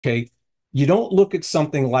Okay. You don't look at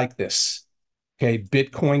something like this. Okay.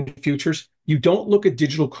 Bitcoin futures. You don't look at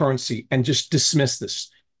digital currency and just dismiss this.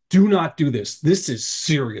 Do not do this. This is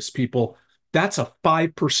serious, people. That's a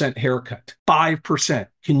 5% haircut. 5%.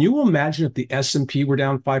 Can you imagine if the S&P were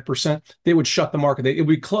down 5%? They would shut the market. It would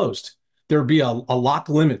be closed. There would be a lock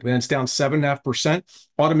limit. When it's down 7.5%,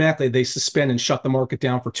 automatically they suspend and shut the market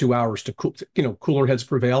down for 2 hours to cool, cooler heads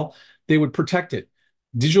prevail. They would protect it.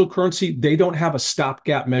 Digital currency, they don't have a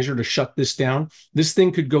stopgap measure to shut this down. This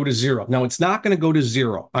thing could go to zero. Now, it's not going to go to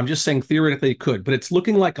zero. I'm just saying theoretically it could, but it's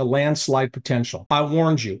looking like a landslide potential. I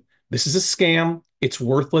warned you, this is a scam. It's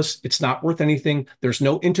worthless. It's not worth anything. There's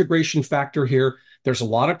no integration factor here. There's a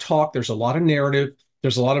lot of talk. There's a lot of narrative.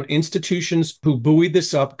 There's a lot of institutions who buoyed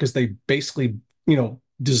this up because they basically,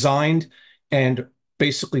 designed and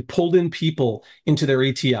basically pulled in people into their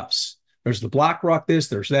ETFs. There's the BlackRock this,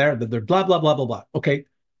 there's there, blah, blah, blah, blah, blah. Okay,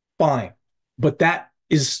 fine. But that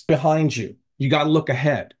is behind you. You got to look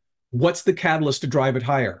ahead. What's the catalyst to drive it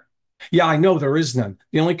higher? Yeah, I know there is none.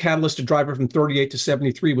 The only catalyst to drive it from 38 to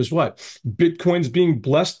 73 was what? Bitcoin's being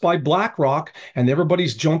blessed by BlackRock, and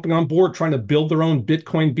everybody's jumping on board trying to build their own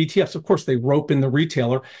Bitcoin BTFs. Of course, they rope in the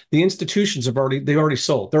retailer. The institutions they already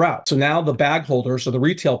sold. They're out. So now the bag holders or the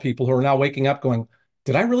retail people who are now waking up going,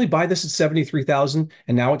 did I really buy this at 73,000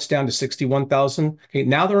 and now it's down to 61,000? Okay,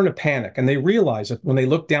 now they're in a panic and they realize that when they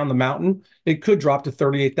look down the mountain, it could drop to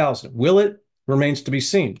 38,000. Will it? Remains to be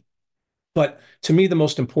seen. But to me, the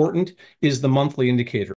most important is the monthly indicator.